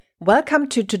Welcome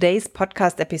to today's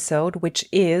podcast episode, which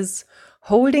is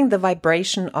Holding the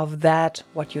Vibration of That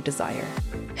What You Desire.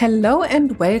 Hello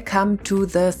and welcome to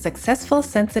the Successful,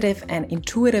 Sensitive and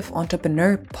Intuitive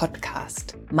Entrepreneur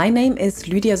podcast. My name is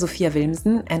Lydia Sophia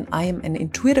Wilmsen and I am an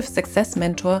intuitive success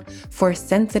mentor for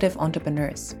sensitive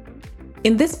entrepreneurs.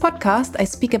 In this podcast, I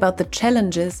speak about the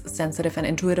challenges sensitive and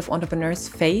intuitive entrepreneurs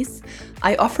face.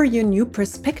 I offer you new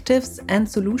perspectives and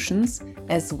solutions,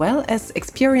 as well as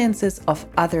experiences of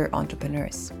other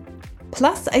entrepreneurs.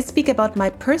 Plus, I speak about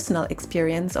my personal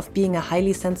experience of being a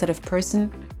highly sensitive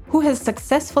person who has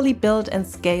successfully built and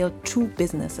scaled 2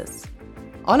 businesses.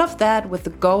 All of that with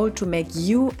the goal to make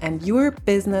you and your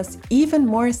business even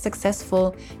more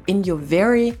successful in your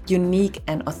very unique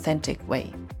and authentic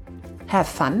way. Have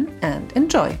fun and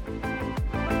enjoy.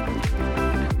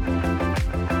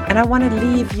 And I want to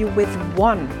leave you with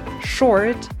one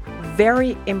short,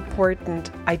 very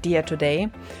important idea today.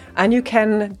 And you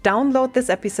can download this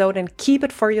episode and keep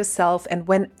it for yourself. And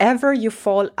whenever you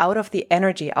fall out of the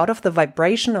energy, out of the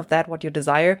vibration of that what you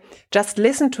desire, just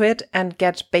listen to it and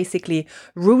get basically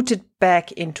rooted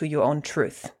back into your own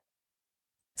truth.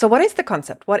 So what is the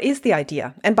concept? What is the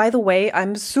idea? And by the way,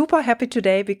 I'm super happy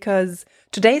today because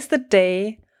today's the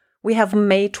day we have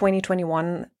May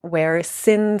 2021, where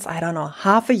since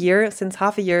half a year,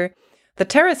 the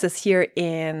terraces here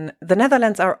in the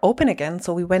Netherlands are open again.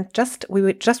 So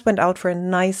we just went out for a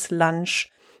nice lunch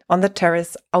on the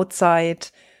terrace outside,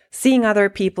 seeing other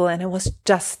people, and it was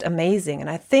just amazing.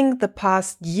 And I think the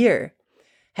past year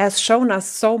has shown us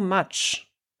so much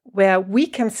where we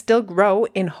can still grow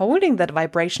in holding that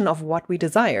vibration of what we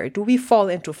desire. Do we fall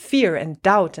into fear and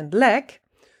doubt and lack?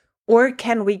 Or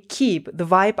can we keep the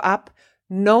vibe up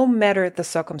no matter the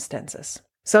circumstances?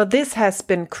 So this has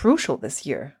been crucial this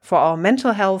year for our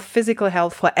mental health, physical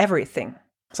health, for everything.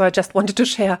 So I just wanted to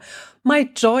share my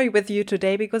joy with you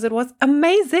today because it was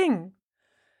amazing.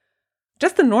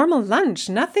 Just a normal lunch,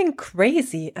 nothing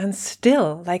crazy, and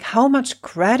still, how much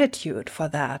gratitude for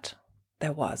that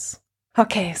there was.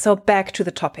 Okay, so back to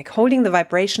the topic, holding the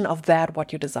vibration of that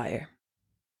what you desire.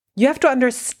 You have to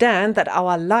understand that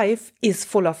our life is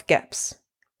full of gaps.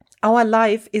 Our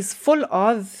life is full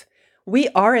of, we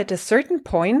are at a certain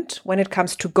point when it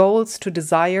comes to goals, to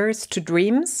desires, to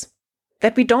dreams,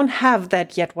 that we don't have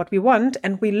that yet what we want,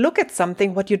 and we look at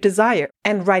something what you desire.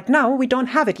 And right now we don't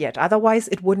have it yet. Otherwise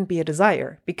it wouldn't be a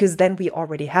desire because then we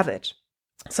already have it.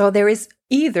 So there is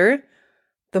either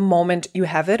the moment you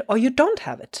have it or you don't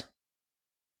have it.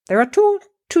 There are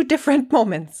two different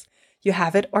moments. You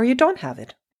have it or you don't have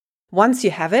it. Once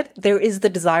you have it, there is the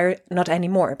desire not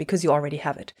anymore because you already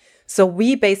have it. So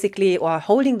we basically are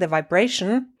holding the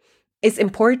vibration is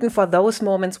important for those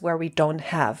moments where we don't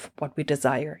have what we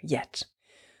desire yet.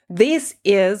 This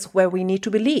is where we need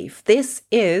to believe. This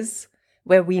is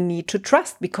where we need to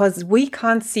trust because we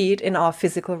can't see it in our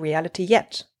physical reality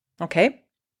yet. Okay?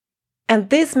 And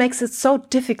this makes it so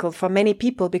difficult for many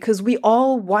people because we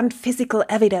all want physical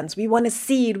evidence. We want to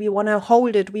see it. We want to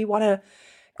hold it. We want to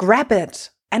grab it.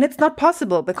 And it's not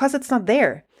possible because it's not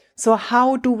there. So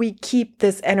how do we keep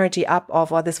this energy up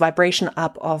of, or this vibration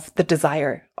up of the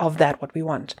desire of that what we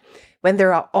want when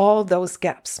there are all those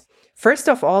gaps? First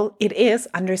of all, it is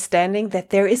understanding that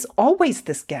there is always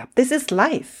this gap. This is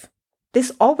life.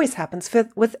 This always happens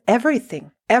with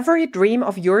everything. Every dream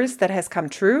of yours that has come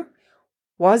true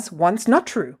was once not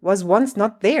true, was once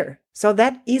not there. So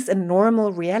that is a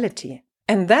normal reality.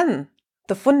 And then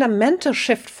the fundamental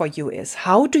shift for you is,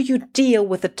 how do you deal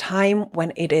with the time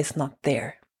when it is not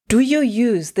there? Do you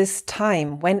use this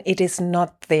time when it is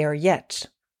not there yet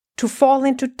to fall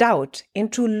into doubt,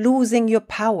 into losing your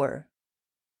power,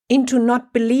 into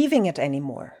not believing it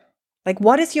anymore?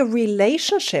 What is your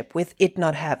relationship with it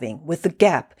not having, with the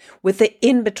gap, with the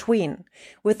in-between,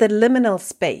 with the liminal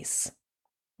space,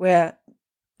 where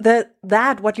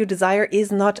that what you desire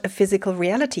is not a physical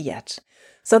reality yet?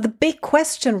 So the big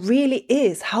question really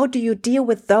is, how do you deal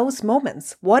with those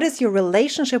moments? What is your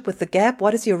relationship with the gap?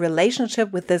 What is your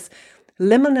relationship with this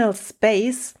liminal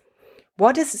space?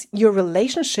 What is your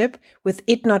relationship with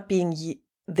it not being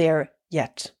there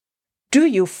yet? Do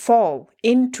you fall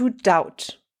into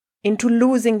doubt, into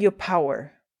losing your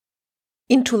power,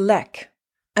 into lack?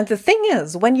 And the thing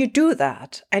is, when you do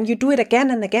that, and you do it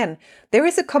again and again, there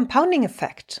is a compounding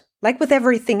effect, like with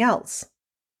everything else.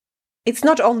 It's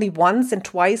not only once and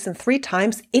twice and 3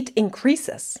 times, it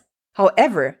increases.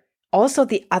 However, also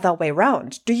the other way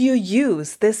around. Do you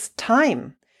use this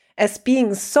time as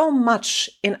being so much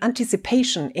in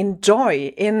anticipation, in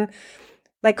joy, in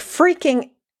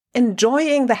freaking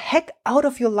enjoying the heck out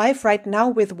of your life right now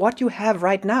with what you have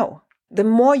right now? The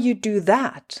more you do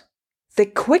that, the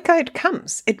quicker it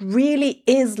comes. It really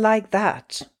is like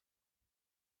that.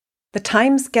 The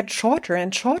times get shorter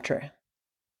and shorter.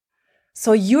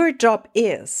 So your job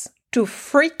is to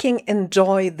freaking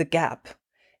enjoy the gap.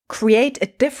 Create a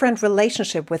different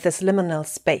relationship with this liminal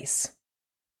space.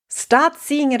 Start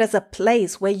seeing it as a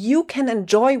place where you can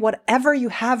enjoy whatever you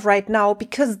have right now,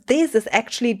 because this is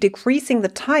actually decreasing the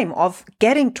time of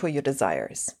getting to your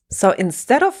desires. So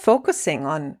instead of focusing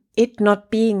on it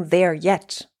not being there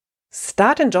yet,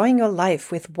 start enjoying your life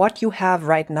with what you have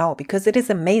right now, because it is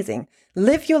amazing.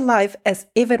 Live your life as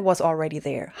if it was already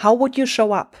there. How would you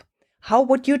show up? How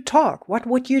would you talk? What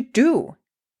would you do?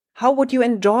 How would you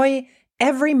enjoy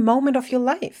every moment of your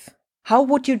life? How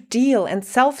would you deal and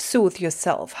self-soothe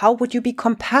yourself? How would you be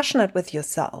compassionate with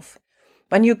yourself?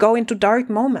 When you go into dark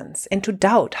moments, into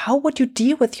doubt, how would you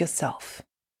deal with yourself?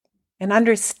 And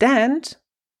understand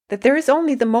that there is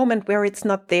only the moment where it's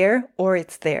not there or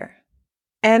it's there.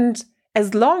 And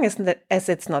as long as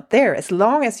it's not there, as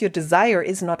long as your desire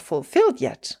is not fulfilled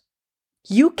yet,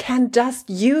 you can just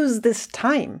use this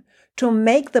time to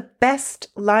make the best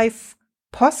life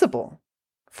possible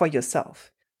for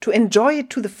yourself, to enjoy it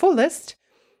to the fullest,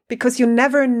 because you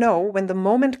never know when the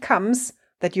moment comes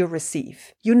that you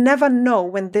receive. You never know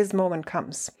when this moment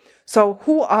comes. So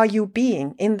who are you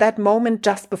being in that moment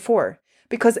just before?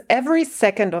 Because every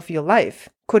second of your life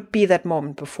could be that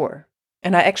moment before.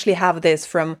 And I actually have this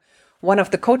from one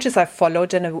of the coaches I follow,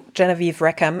 Genevieve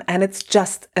Rackham, and it's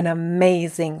just an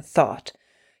amazing thought.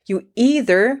 You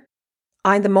either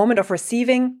are in the moment of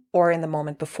receiving or in the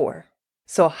moment before.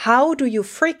 So how do you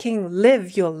freaking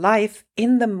live your life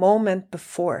in the moment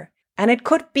before? And it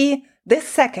could be this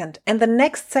second and the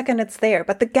next second it's there,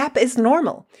 but the gap is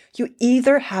normal. You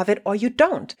either have it or you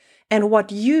don't. And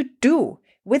what you do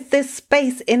with this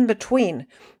space in between,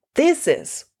 this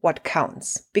is what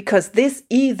counts, because this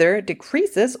either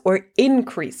decreases or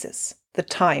increases the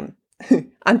time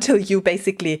until you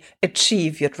basically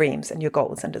achieve your dreams and your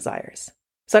goals and desires.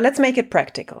 So let's make it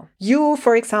practical. You,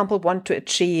 for example, want to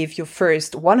achieve your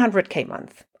first 100K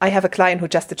month. I have a client who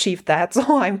just achieved that,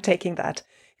 so I'm taking that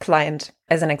client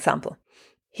as an example.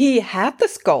 He had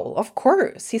this goal, of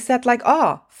course. He said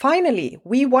finally,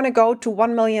 we want to go to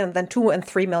 1 million, then 2 and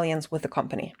 3 millions with the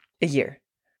company a year.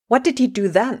 What did he do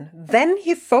then? Then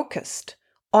he focused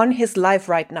on his life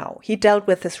right now. He dealt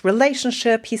with his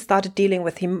relationship. He started dealing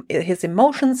with his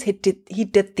emotions. He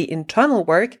did the internal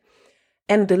work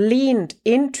and leaned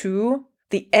into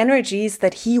the energies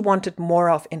that he wanted more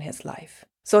of in his life.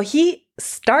 So he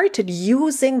started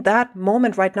using that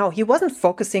moment right now. He wasn't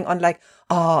focusing on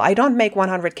I don't make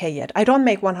 100K yet. I don't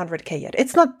make 100K yet.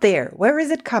 It's not there. Where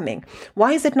is it coming?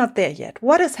 Why is it not there yet?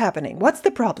 What is happening? What's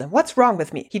the problem? What's wrong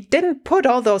with me? He didn't put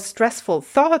all those stressful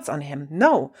thoughts on him.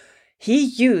 No, he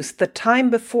used the time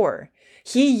before.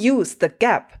 He used the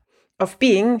gap of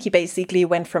he basically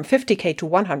went from 50K to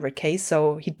 100K,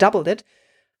 so he doubled it.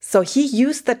 So he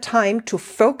used the time to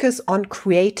focus on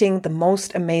creating the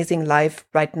most amazing life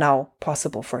right now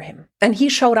possible for him. And he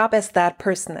showed up as that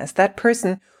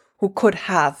person who could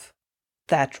have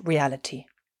that reality.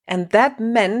 And that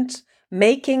meant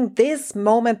making this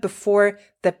moment before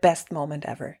the best moment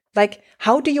ever.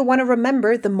 How do you want to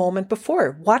remember the moment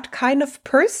before? What kind of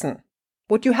person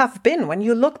would you have been when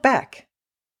you look back?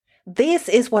 This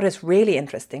is what is really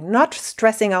interesting, not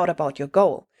stressing out about your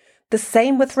goal. The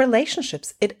same with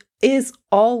relationships. It is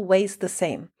always the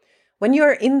same. When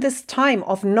you're in this time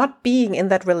of not being in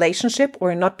that relationship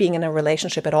or not being in a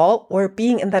relationship at all, or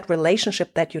being in that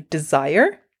relationship that you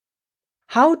desire,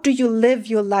 how do you live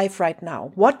your life right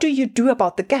now? What do you do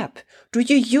about the gap? Do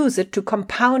you use it to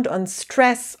compound on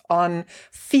stress, on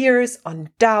fears, on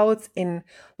doubts, in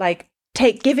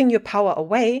giving your power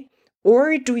away?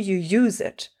 Or do you use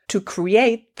it to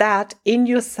create that in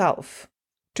yourself?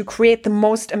 To create the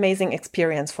most amazing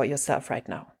experience for yourself right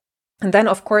now. And then,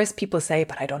 of course, people say,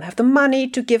 but I don't have the money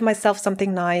to give myself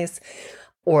something nice.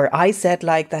 Or I said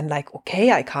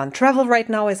okay, I can't travel right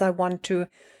now as I want to.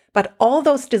 But all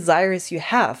those desires you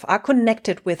have are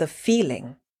connected with a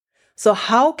feeling. So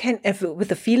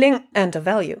with a feeling and a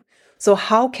value. So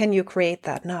how can you create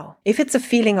that now? If it's a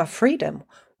feeling of freedom,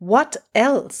 what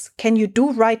else can you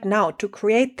do right now to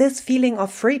create this feeling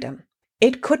of freedom?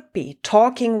 It could be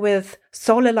talking with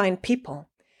soul-aligned people,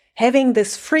 having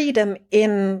this freedom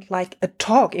in a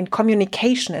talk, in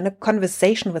communication, in a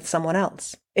conversation with someone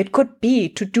else. It could be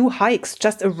to do hikes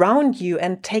just around you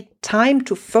and take time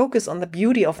to focus on the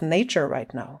beauty of nature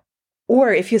right now.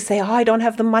 Or if you say, I don't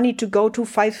have the money to go to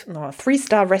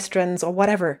 3-star restaurants or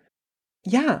whatever.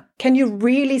 Yeah, can you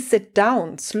really sit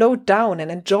down, slow down and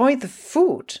enjoy the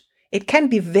food It can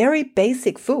be very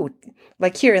basic food.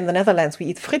 Like here in the Netherlands, we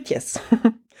eat frietjes,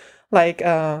 like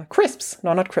crisps.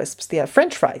 No, not crisps. They are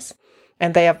French fries.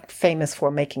 And they are famous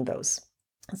for making those.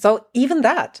 So even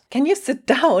that, can you sit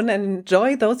down and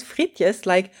enjoy those frietjes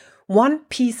like one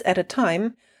piece at a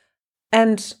time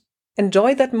and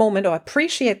enjoy that moment or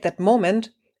appreciate that moment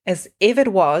as if it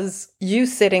was you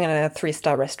sitting in a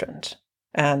 3-star restaurant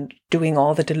and doing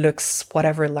all the deluxe,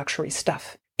 whatever luxury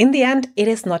stuff. In the end, it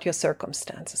is not your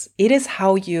circumstances. It is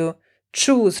how you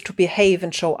choose to behave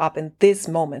and show up in this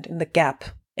moment, in the gap.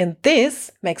 And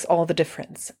this makes all the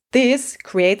difference. This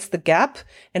creates the gap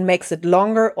and makes it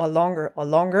longer or longer or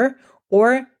longer,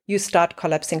 or you start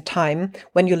collapsing time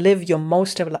when you live your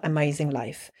most amazing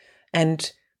life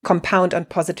and compound on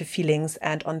positive feelings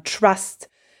and on trust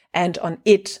and on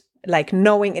it, like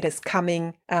knowing it is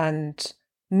coming and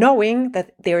knowing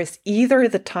that there is either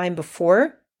the time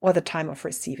before or the time of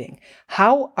receiving.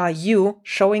 How are you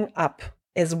showing up?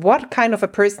 Is what kind of a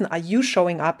person are you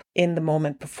showing up in the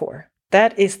moment before?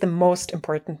 That is the most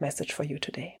important message for you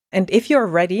today. And if you're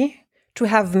ready to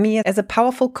have me as a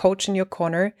powerful coach in your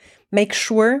corner, make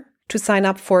sure to sign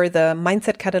up for the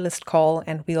Mindset Catalyst call,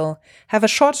 and we'll have a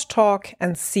short talk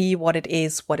and see what it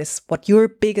is, what your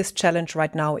biggest challenge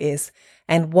right now is,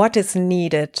 and what is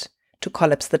needed to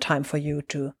collapse the time for you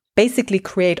to basically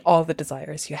create all the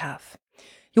desires you have.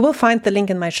 You will find the link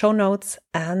in my show notes.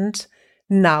 And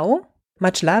now,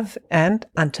 much love, and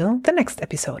until the next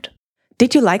episode.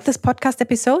 Did you like this podcast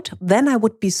episode? Then I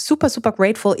would be super, super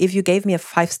grateful if you gave me a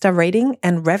 5-star rating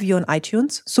and review on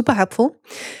iTunes. Super helpful.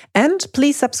 And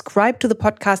please subscribe to the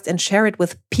podcast and share it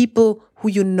with people who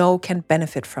you know can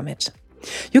benefit from it.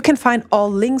 You can find all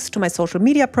links to my social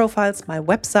media profiles, my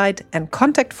website, and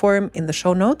contact form in the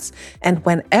show notes. And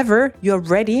whenever you're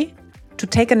ready to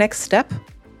take a next step,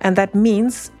 and that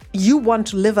means you want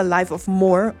to live a life of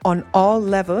more on all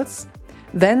levels,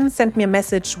 then send me a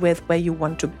message with where you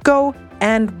want to go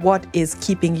and what is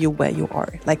keeping you where you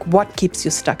are, like what keeps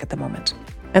you stuck at the moment.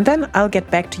 And then I'll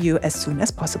get back to you as soon as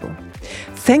possible.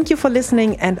 Thank you for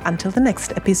listening, and until the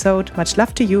next episode, much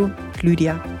love to you,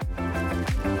 Lydia.